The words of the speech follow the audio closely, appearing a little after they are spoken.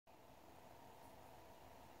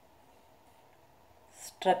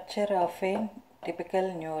Structure of a typical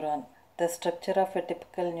neuron. The structure of a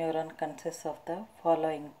typical neuron consists of the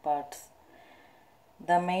following parts.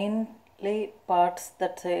 The mainly parts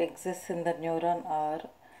that exist in the neuron are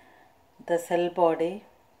the cell body,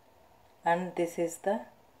 and this is the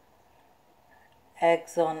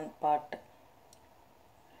axon part.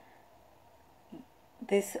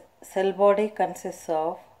 This cell body consists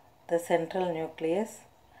of the central nucleus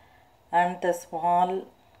and the small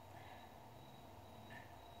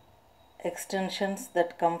extensions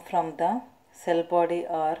that come from the cell body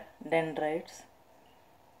are dendrites,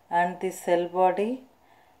 and this cell body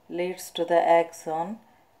leads to the axon,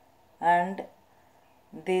 and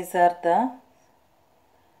these are the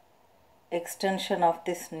extension of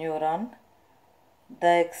this neuron.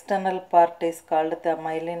 The external part is called the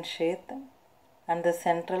myelin sheath, and the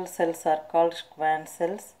central cells are called SCHWANN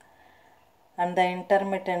cells, and the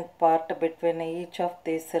intermittent part between each of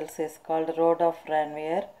these cells is called node of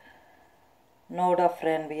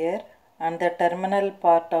RANVIER, and the terminal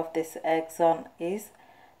part of this axon is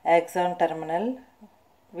axon terminal,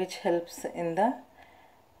 which helps in the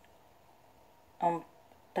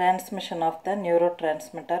transmission of the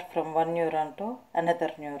neurotransmitter from one neuron to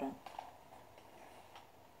another neuron.